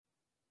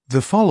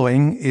The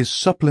following is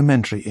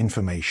supplementary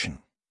information.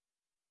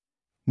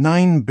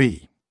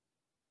 9b.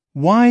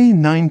 Why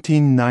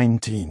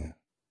 1919?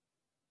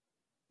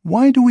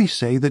 Why do we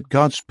say that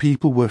God's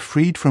people were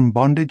freed from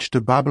bondage to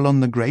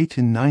Babylon the Great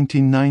in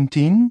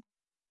 1919?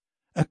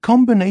 A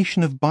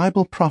combination of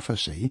Bible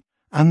prophecy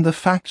and the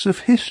facts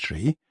of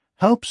history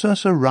helps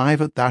us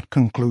arrive at that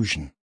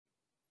conclusion.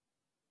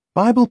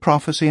 Bible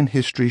prophecy and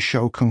history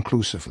show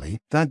conclusively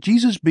that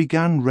Jesus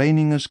began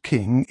reigning as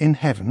king in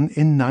heaven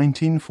in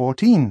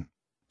 1914,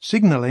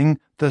 signaling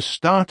the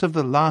start of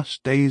the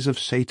last days of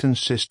Satan's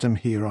system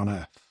here on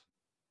earth.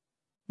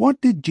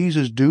 What did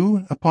Jesus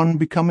do upon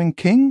becoming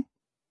king?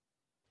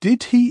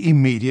 Did he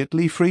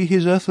immediately free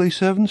his earthly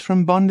servants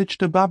from bondage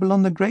to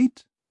Babylon the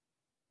Great?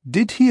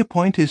 Did he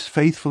appoint his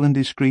faithful and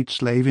discreet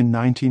slave in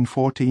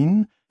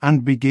 1914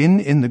 and begin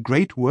in the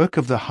great work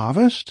of the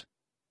harvest?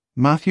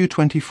 Matthew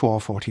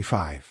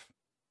 24:45.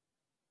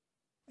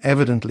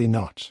 Evidently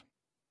not.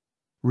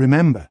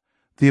 Remember,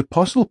 the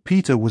Apostle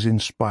Peter was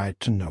inspired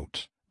to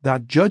note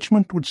that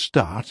judgment would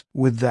start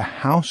with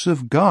the house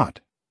of God.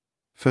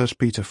 1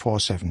 Peter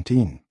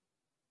 4:17.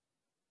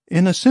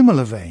 In a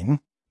similar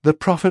vein, the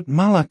prophet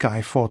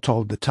Malachi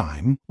foretold the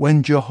time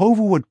when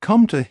Jehovah would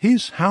come to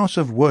his house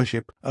of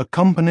worship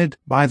accompanied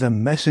by the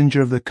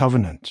messenger of the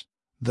covenant,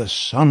 the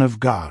Son of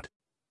God.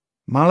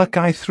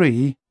 Malachi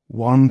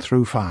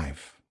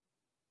 3:1-5.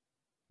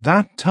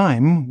 That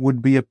time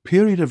would be a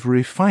period of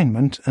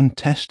refinement and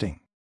testing.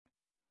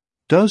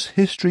 Does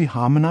history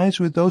harmonize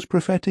with those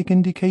prophetic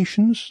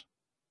indications?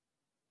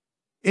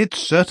 It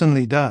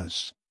certainly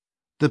does.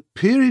 The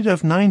period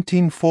of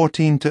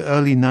 1914 to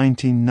early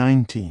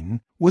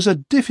 1919 was a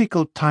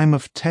difficult time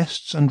of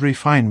tests and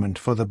refinement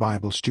for the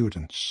Bible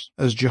students,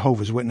 as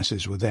Jehovah's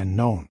Witnesses were then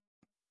known.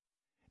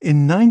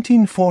 In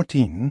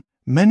 1914,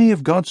 many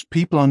of God's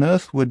people on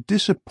earth were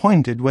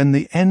disappointed when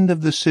the end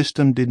of the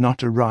system did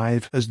not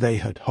arrive as they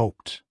had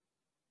hoped.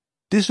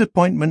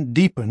 Disappointment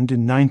deepened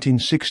in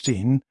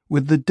 1916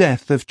 with the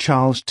death of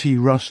Charles T.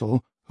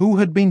 Russell, who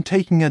had been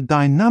taking a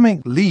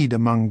dynamic lead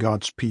among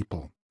God's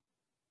people.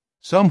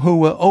 Some who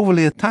were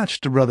overly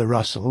attached to Brother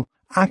Russell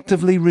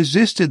actively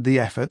resisted the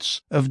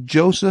efforts of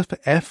Joseph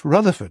F.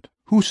 Rutherford,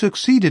 who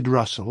succeeded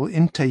Russell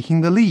in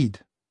taking the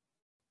lead.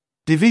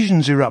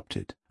 Divisions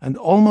erupted and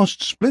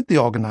almost split the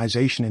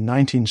organization in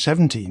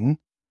 1917.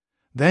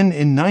 Then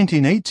in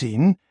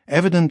 1918,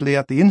 evidently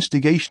at the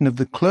instigation of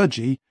the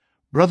clergy,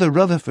 Brother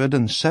Rutherford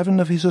and 7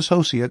 of his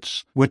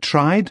associates were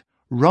tried,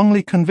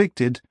 wrongly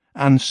convicted,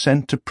 and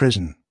sent to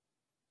prison.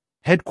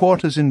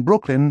 Headquarters in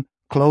Brooklyn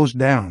closed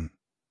down.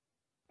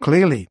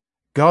 Clearly,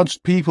 God's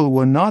people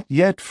were not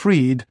yet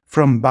freed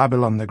from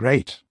Babylon the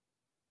Great.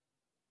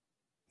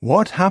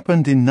 What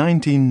happened in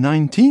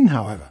 1919,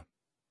 however?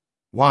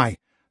 Why,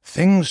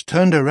 things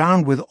turned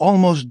around with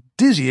almost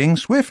dizzying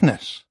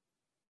swiftness.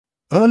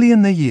 Early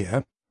in the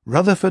year,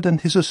 Rutherford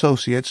and his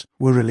associates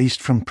were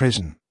released from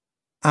prison,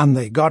 and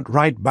they got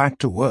right back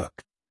to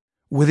work.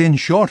 Within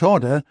short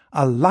order,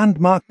 a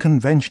landmark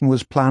convention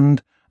was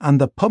planned,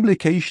 and the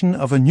publication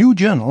of a new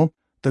journal,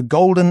 The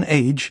Golden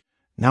Age,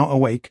 now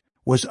awake,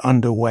 was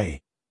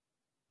underway.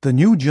 The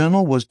new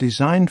journal was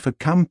designed for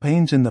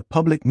campaigns in the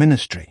public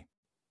ministry.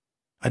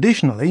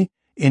 Additionally,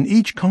 in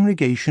each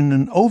congregation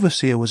an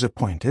overseer was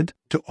appointed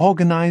to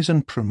organize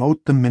and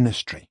promote the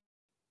ministry.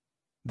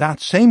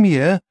 That same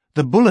year,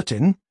 the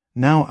Bulletin,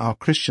 now our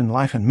Christian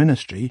Life and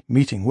Ministry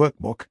meeting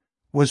workbook,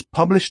 was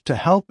published to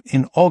help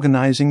in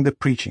organizing the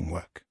preaching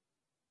work.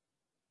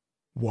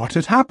 What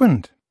had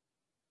happened?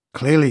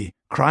 Clearly,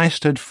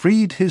 Christ had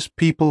freed his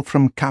people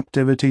from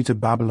captivity to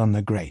Babylon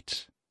the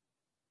Great.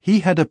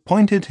 He had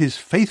appointed his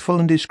faithful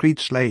and discreet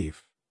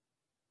slave.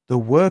 The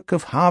work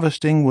of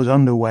harvesting was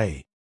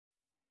underway.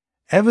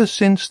 Ever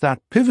since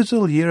that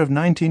pivotal year of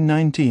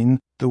 1919,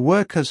 the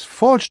work has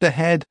forged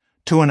ahead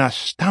to an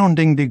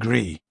astounding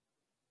degree.